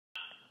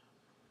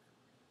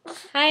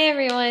Hi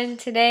everyone,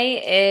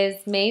 today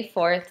is May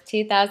 4th,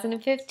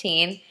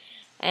 2015,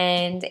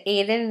 and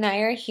Aayden and I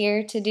are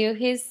here to do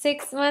his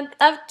 6-month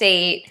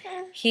update.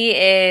 He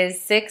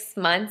is 6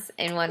 months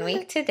and 1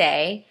 week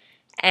today,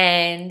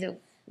 and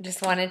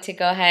just wanted to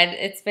go ahead.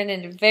 It's been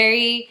a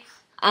very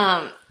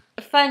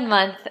fun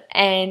month,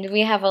 and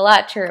we have a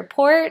lot to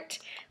report.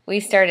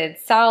 We started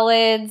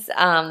solids.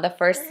 The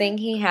first thing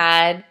he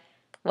had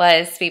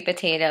was sweet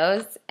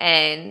potatoes,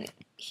 and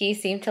he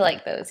seemed to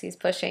like those. He's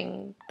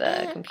pushing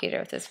the computer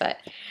with his foot.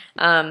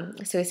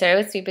 So we started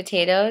with sweet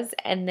potatoes,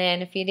 and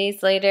then a few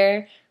days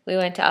later, we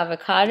went to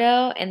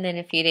avocado, and then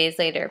a few days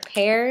later,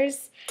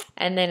 pears,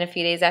 and then a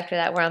few days after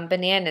that, we're on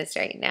bananas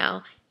right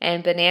now.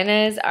 And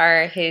bananas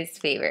are his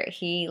favorite.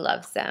 He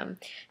loves them.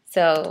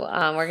 So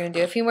we're going to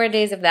do a few more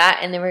days of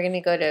that, and then we're going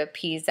to go to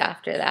peas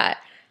after that.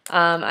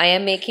 I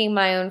am making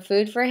my own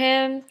food for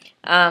him.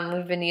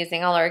 We've been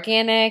using all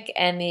organic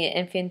and the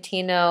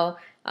Infantino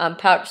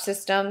pouch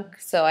system,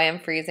 so I am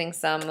freezing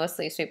some,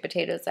 mostly sweet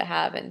potatoes I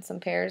have and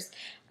some pears.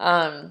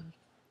 But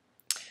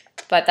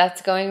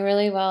that's going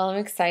really well. I'm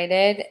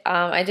excited.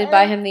 I did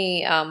buy him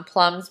the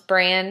Plums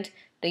brand,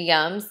 the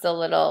Yums, the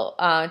little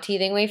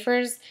teething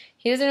wafers.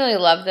 He doesn't really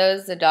love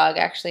those. The dog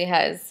actually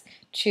has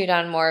chewed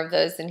on more of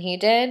those than he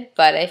did,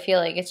 but I feel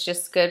like it's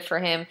just good for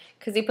him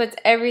because he puts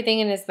everything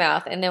in his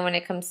mouth, and then when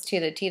it comes to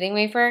the teething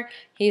wafer,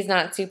 he's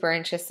not super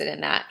interested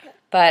in that.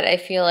 But I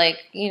feel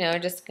like,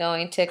 just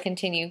going to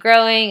continue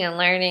growing and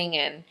learning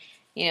and,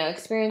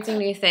 experiencing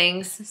new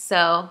things.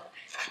 So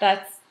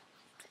that's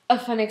a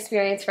fun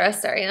experience for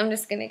us. Sorry, I'm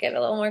just going to get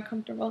a little more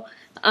comfortable.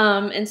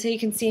 And so you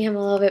can see him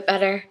a little bit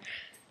better.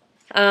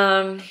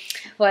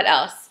 What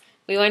else?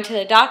 We went to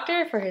the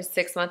doctor for his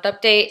 6-month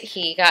update.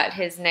 He got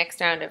his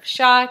next round of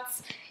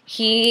shots.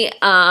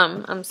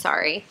 I'm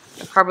sorry.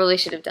 I probably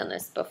should have done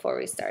this before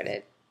we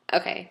started.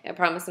 Okay, I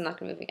promise I'm not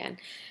going to move again.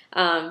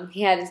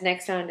 He had his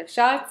next round of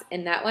shots,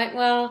 and that went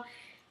well.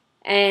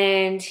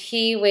 And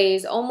he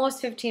weighs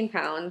almost 15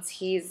 pounds.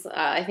 He's,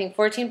 I think,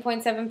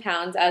 14.7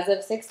 pounds as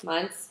of 6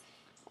 months.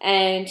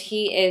 And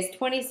he is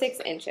 26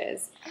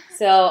 inches.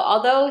 So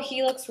although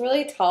he looks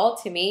really tall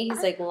to me,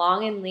 he's like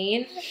long and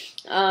lean.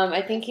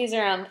 I think he's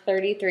around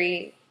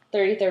 33rd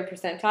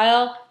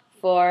percentile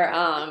for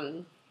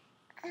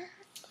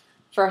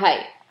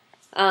height.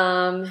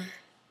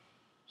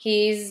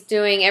 He's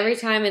doing every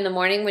time in the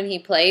morning when he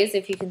plays,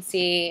 if you can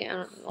see,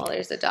 well,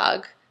 there's a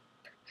dog.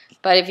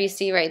 But if you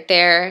see right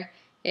there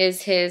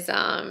is his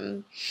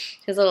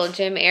little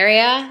gym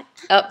area.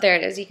 Oh, there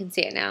it is. You can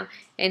see it now.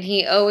 And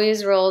he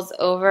always rolls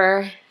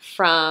over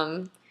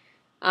from,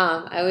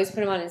 I always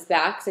put him on his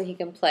back so he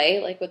can play,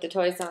 like with the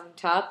toys on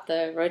top,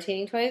 the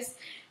rotating toys.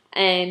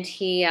 And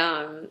he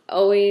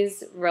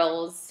always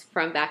rolls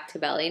from back to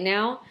belly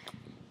now,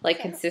 like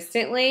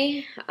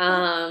consistently.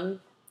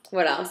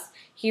 What else?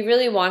 He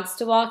really wants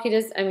to walk.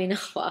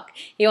 Not walk.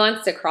 He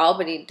wants to crawl,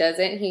 but he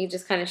doesn't. He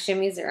just kind of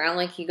shimmies around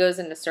like he goes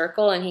in a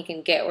circle and he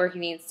can get where he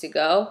needs to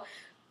go.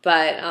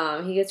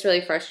 But he gets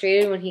really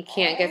frustrated when he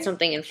can't get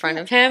something in front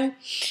of him.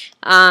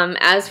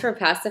 As for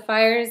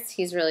pacifiers,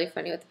 he's really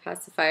funny with the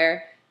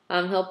pacifier.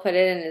 He'll put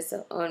it in his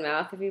own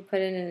mouth if you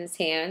put it in his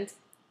hand.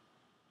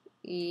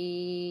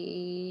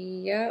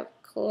 Yep,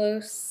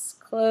 close.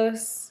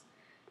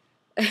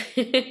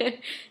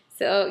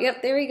 So,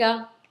 yep, there we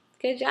go.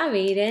 Good job,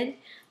 Aayden.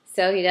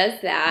 So he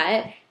does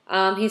that.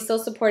 He's still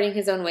supporting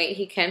his own weight.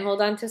 He can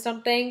hold on to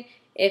something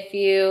if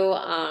you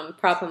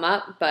prop him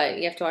up, but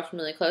you have to watch him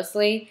really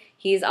closely.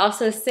 He's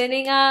also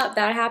sitting up.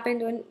 That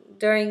happened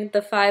during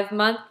the 5th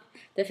month.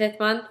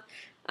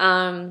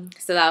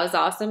 So that was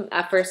awesome.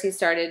 At first, he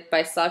started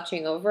by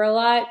slouching over a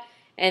lot,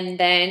 and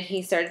then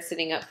he started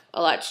sitting up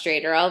a lot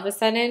straighter all of a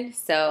sudden.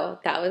 So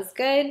that was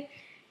good.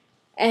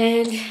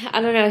 And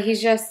I don't know,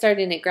 he's just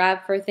starting to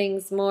grab for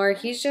things more.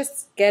 He's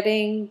just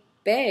getting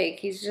big.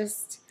 He's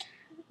just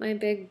my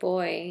big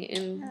boy,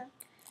 and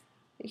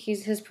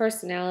his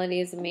personality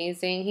is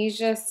amazing. He's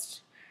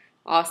just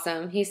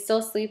awesome. He's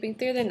still sleeping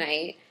through the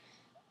night.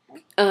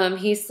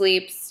 He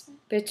sleeps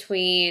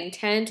between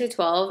 10 to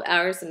 12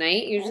 hours a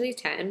night, usually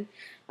 10.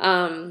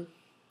 What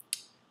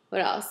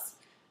else?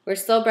 We're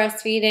still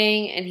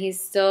breastfeeding, and he's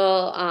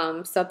still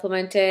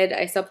supplemented.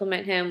 I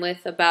supplement him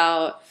with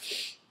about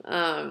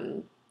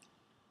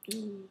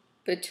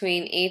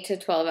between 8 to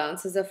 12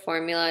 ounces of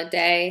formula a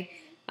day.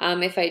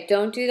 If I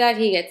don't do that,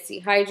 he gets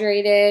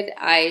dehydrated.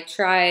 I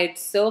tried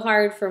so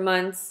hard for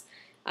months.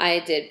 I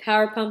did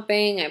power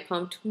pumping. I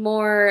pumped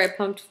more.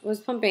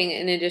 Was pumping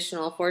an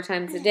additional 4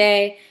 times a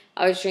day.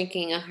 I was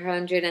drinking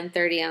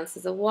 130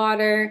 ounces of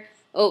water.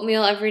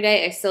 Oatmeal every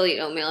day. I still eat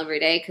oatmeal every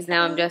day because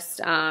now I'm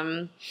just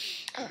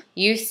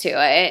used to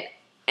it.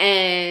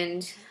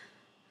 And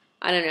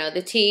I don't know,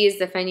 the teas,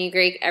 the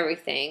fenugreek,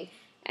 everything.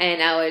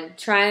 And I would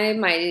try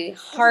my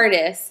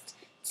hardest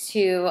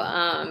to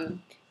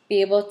be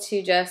able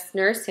to just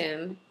nurse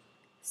him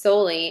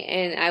solely,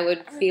 and I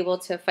would be able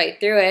to fight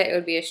through it. It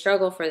would be a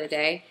struggle for the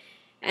day.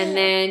 And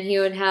then he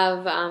would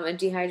have a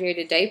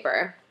dehydrated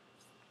diaper,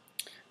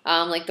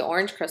 like the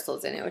orange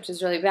crystals in it, which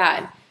is really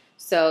bad.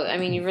 So, I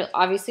mean, you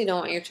obviously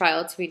don't want your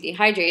child to be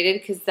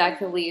dehydrated because that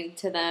could lead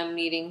to them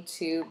needing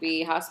to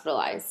be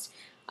hospitalized.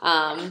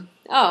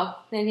 Oh,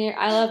 and here,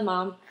 I love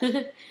Mom.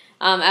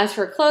 As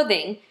for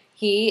clothing,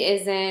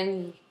 he's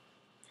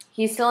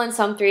still in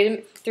some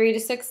 3 to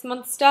 6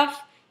 month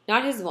stuff.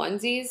 Not his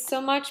onesies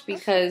so much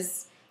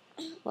because,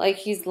 like,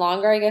 he's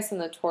longer, I guess, in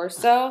the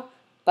torso.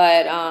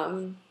 But I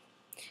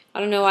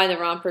don't know why the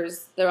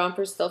rompers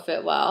still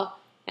fit well.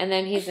 And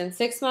then he's in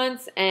 6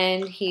 months,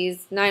 and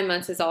he's 9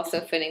 months is also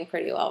fitting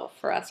pretty well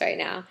for us right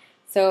now.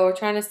 So we're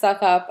trying to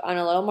stock up on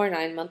a little more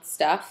 9-month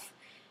stuff.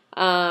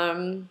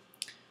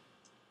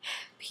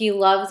 He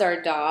loves our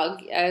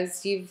dog.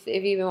 If you've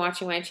been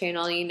watching my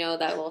channel, you know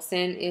that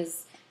Wilson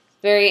is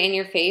very in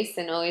your face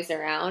and always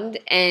around,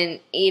 and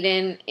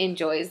Aayden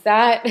enjoys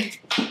that.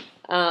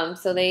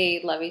 So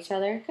they love each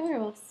other. Come here,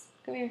 Wilson.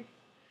 Come here.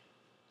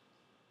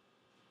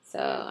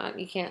 So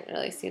you can't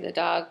really see the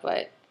dog,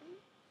 but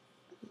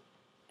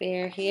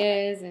there he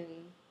is, and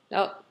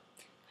oh,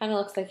 kind of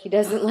looks like he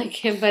doesn't like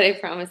him, but I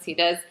promise he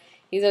does.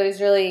 He's always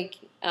really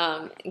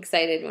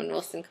excited when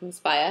Wilson comes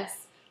by us.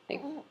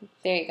 Like,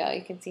 there you go.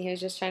 You can see he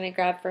was just trying to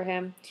grab for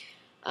him.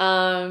 Here,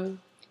 I'm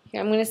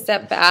going to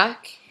step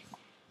back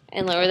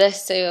and lower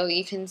this so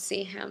you can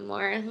see him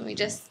more. Let me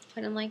just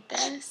put him like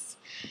this.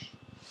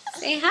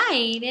 Say hi,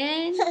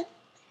 Aayden.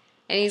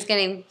 And he's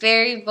getting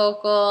very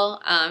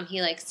vocal.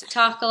 He likes to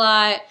talk a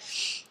lot.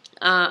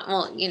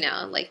 Well, you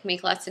know, like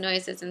make lots of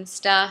noises and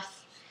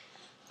stuff.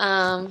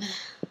 There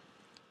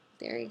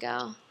you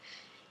go.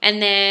 And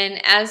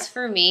then as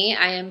for me,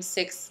 I am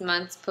 6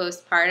 months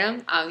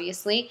postpartum,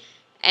 obviously,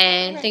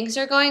 and things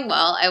are going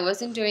well. I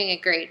wasn't doing a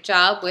great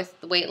job with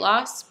the weight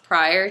loss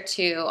prior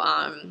to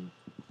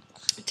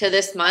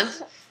this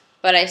month,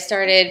 but I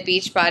started,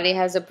 Beachbody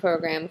has a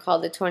program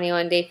called the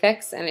 21-Day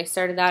Fix, and I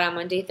started that on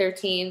Monday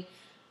 13.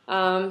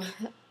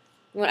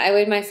 When I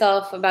weighed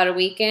myself about a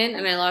week in,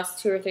 and I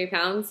lost 2 or 3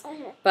 pounds,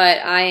 but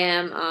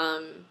I'm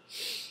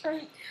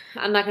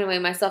not going to weigh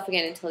myself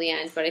again until the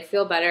end, but I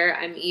feel better.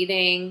 I'm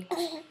eating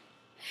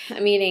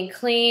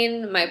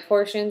clean. My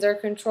portions are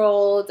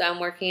controlled. I'm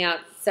working out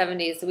 7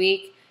 days a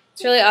week.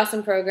 It's a really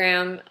awesome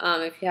program.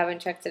 If you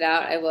haven't checked it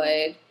out, I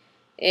would.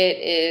 It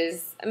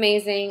is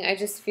amazing. I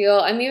just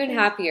feel, I'm even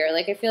happier.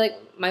 Like, I feel like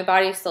my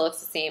body still looks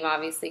the same,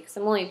 obviously, because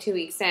I'm only 2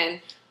 weeks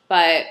in,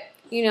 but,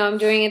 you know, I'm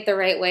doing it the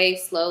right way,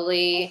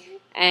 slowly.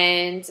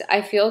 And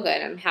I feel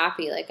good. I'm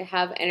happy. Like, I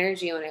have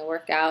energy when I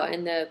work out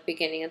in the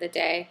beginning of the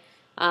day.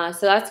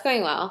 So that's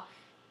going well.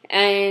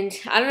 And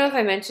I don't know if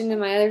I mentioned in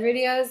my other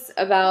videos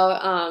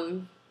about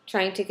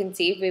trying to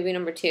conceive baby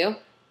number 2,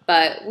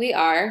 but we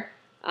are.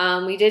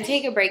 We did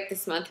take a break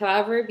this month,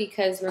 however,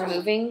 because we're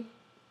moving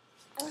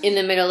in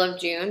the middle of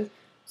June.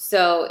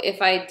 So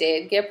if I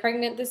did get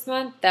pregnant this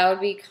month, that would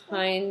be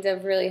kind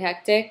of really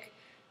hectic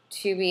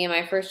to be in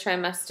my first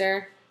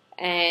trimester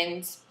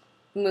and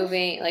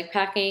moving, like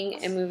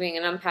packing and moving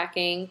and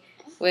unpacking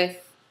with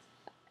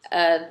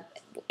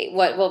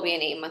what will be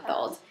an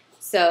 8-month-old.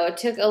 So it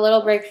took a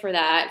little break for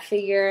that.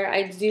 Figure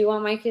I do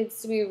want my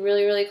kids to be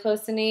really, really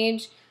close in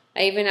age.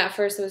 I even at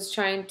first was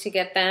trying to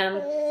get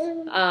them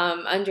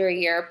under a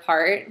year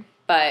apart,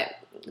 but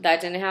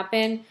that didn't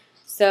happen.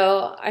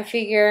 So I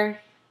figure,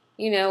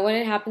 you know, when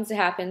it happens, it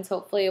happens.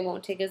 Hopefully it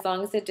won't take as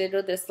long as it did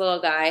with this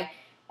little guy.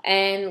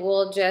 And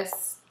we'll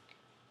just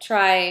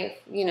try,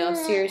 you know,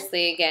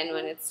 seriously again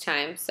when it's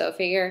time. So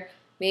figure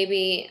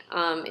maybe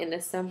in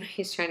the summer,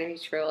 he's trying to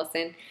reach for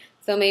Wilson.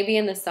 So maybe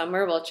in the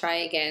summer we'll try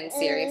again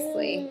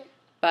seriously.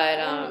 But,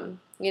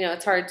 you know,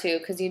 it's hard to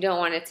because you don't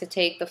want it to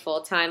take the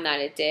full time that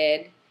it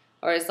did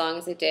or as long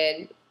as it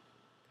did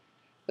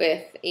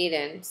with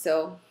Aayden.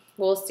 So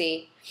we'll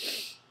see.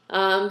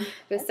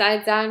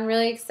 Besides that, I'm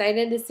really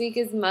excited. This week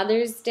is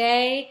Mother's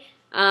Day.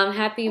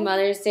 Happy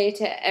Mother's Day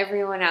to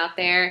everyone out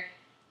there.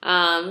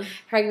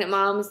 Pregnant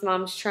moms,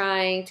 moms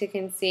trying to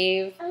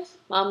conceive,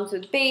 moms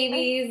with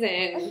babies,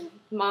 and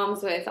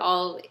moms with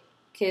all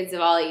kids of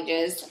all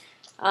ages.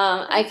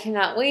 I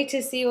cannot wait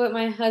to see what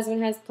my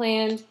husband has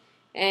planned,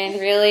 and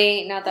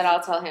really, not that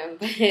I'll tell him,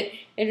 but it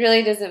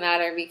really doesn't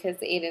matter because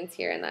Aayden's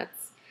here and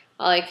that's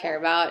all I care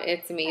about.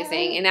 It's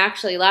amazing. And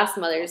actually, last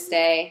Mother's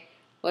Day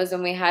was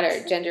when we had our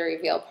gender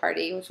reveal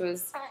party, which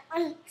was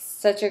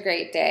such a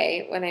great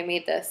day when I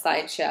made the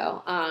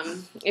slideshow.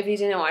 If you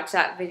didn't watch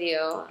that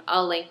video,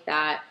 I'll link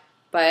that.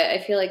 But I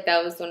feel like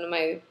that was one of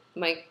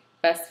my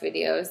best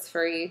videos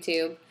for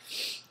YouTube.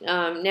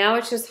 Now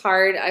it's just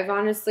hard. I've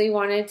honestly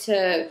wanted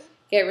to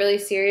get really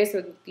serious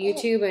with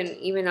YouTube and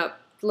even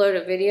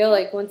upload a video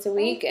like once a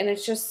week, and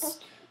it's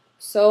just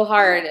so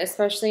hard,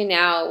 especially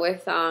now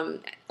with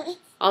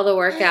all the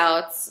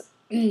workouts.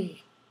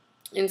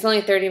 It's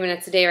only 30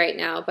 minutes a day right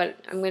now, but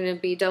I'm going to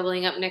be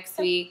doubling up next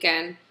week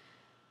and,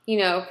 you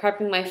know,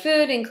 prepping my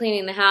food and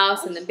cleaning the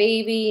house and the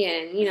baby,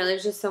 and, you know,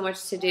 there's just so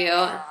much to do,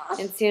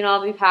 and soon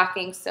I'll be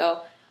packing,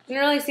 so I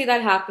don't really see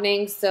that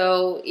happening.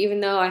 So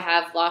even though I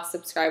have lost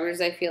subscribers,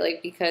 I feel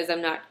like because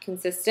I'm not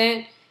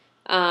consistent,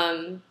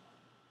 there's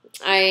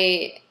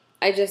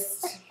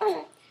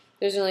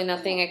really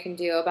nothing I can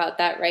do about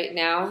that right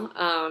now.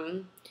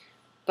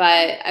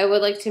 but I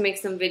would like to make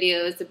some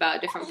videos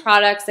about different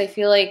products. I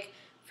feel like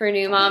for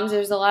new moms,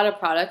 there's a lot of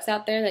products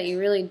out there that you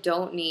really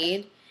don't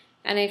need.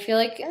 And I feel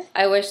like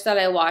I wish that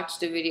I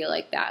watched a video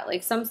like that.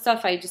 Like some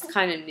stuff I just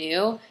kind of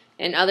knew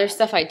and other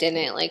stuff I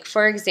didn't. Like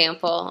for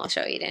example, I'll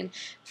show Aayden.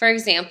 For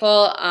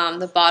example,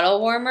 the bottle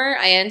warmer,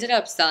 I ended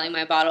up selling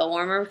my bottle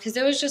warmer because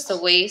it was just a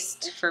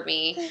waste for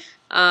me.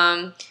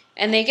 And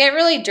they get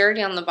really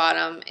dirty on the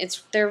bottom.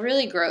 They're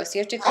really gross.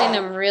 You have to clean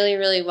them really,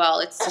 really well.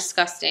 It's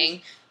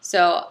disgusting.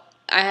 So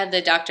I had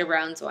the Dr.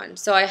 Brown's one.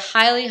 So I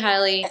highly,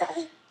 highly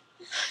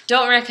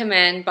don't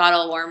recommend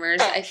bottle warmers.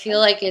 I feel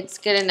like it's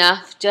good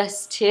enough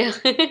just to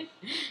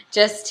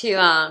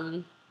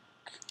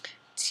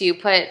to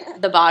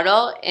put the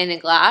bottle in a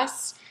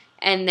glass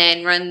and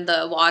then run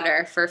the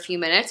water for a few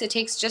minutes. It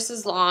takes just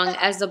as long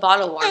as the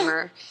bottle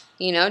warmer.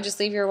 You know, just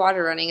leave your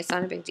water running. It's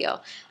not a big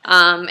deal.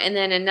 And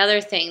then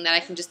another thing that I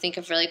can just think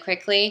of really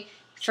quickly,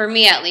 for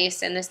me at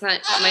least, and this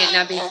might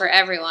not be for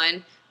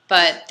everyone,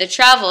 but the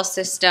travel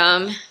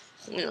system,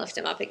 I'm going to lift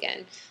him up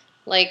again.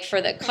 Like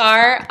for the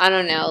car, I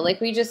don't know.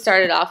 Like we just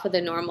started off with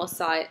a normal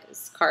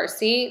size car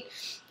seat.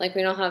 Like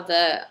we don't have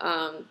the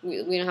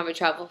we don't have a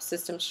travel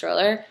system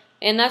stroller,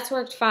 and that's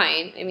worked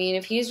fine. I mean,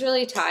 if he's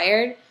really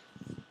tired,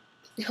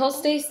 he'll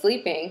stay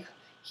sleeping.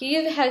 He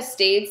has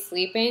stayed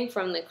sleeping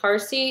from the car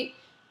seat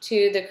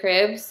to the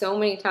crib so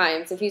many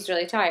times if he's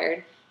really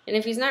tired. And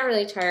if he's not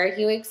really tired,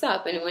 he wakes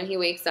up. And when he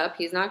wakes up,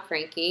 he's not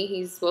cranky.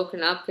 He's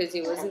woken up because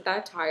he wasn't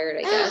that tired,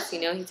 I guess.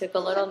 You know, he took a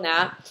little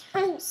nap.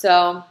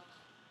 So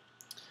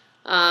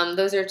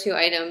those are two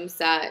items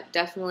that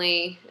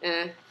definitely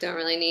don't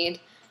really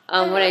need.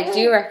 What I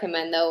do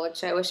recommend, though,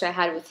 which I wish I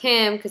had with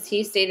him because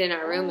he stayed in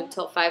our room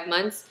until 5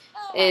 months,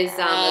 is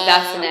a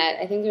bassinet.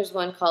 I think there's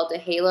one called a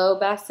Halo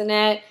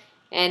bassinet.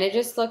 And it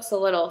just looks a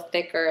little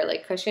thicker,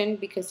 like cushioned,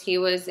 because he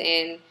was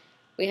in,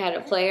 we had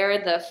a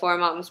player, the Four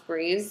Moms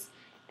Breeze,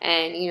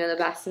 and you know the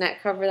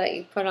bassinet cover that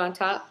you put on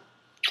top.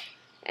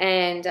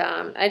 And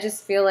I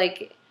just feel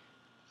like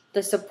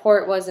the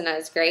support wasn't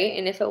as great,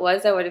 and if it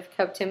was, I would have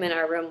kept him in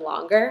our room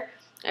longer.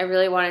 I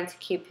really wanted to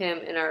keep him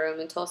in our room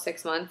until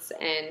 6 months,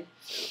 and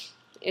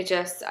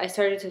I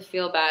started to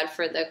feel bad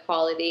for the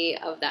quality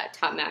of that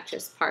top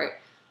mattress part,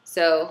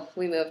 so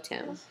we moved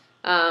him.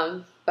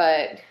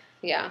 But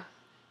yeah.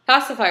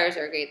 Pacifiers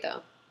are great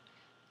though.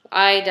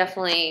 I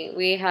feel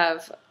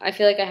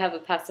like I have a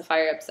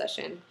pacifier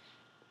obsession.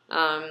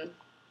 Did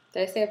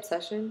I say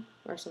obsession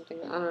or something?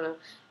 I don't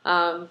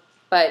know.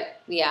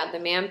 But yeah, the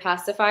man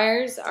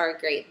pacifiers are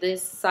great.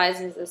 This size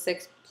is a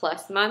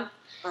 6+ month.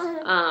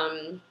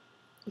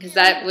 Because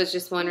that was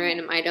just one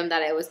random item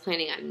that I was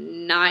planning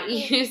on not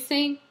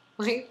using.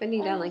 Why are you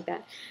bending down like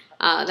that?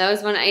 That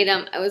was one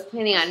item I was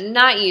planning on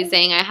not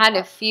using. I had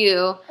a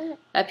few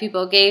that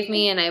people gave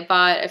me, and I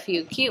bought a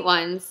few cute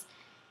ones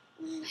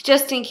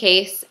just in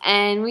case,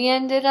 and we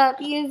ended up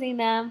using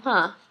them,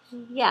 huh?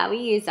 Yeah, we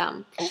use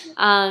them.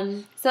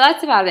 So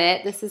that's about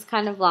it. This is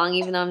kind of long,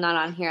 even though I'm not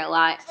on here a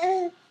lot.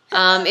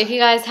 If you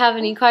guys have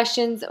any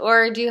questions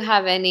or do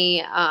have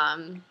any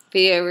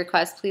video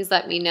requests, please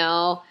let me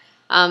know.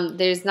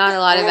 There's not a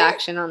lot of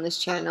action on this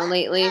channel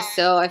lately,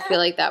 so I feel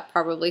like that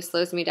probably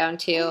slows me down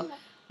too.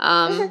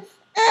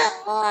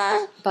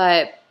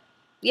 But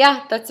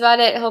yeah, that's about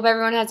it. Hope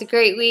everyone has a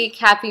great week.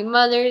 Happy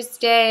Mother's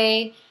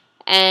Day.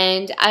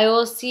 And I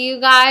will see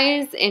you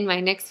guys in my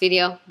next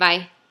video.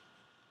 Bye.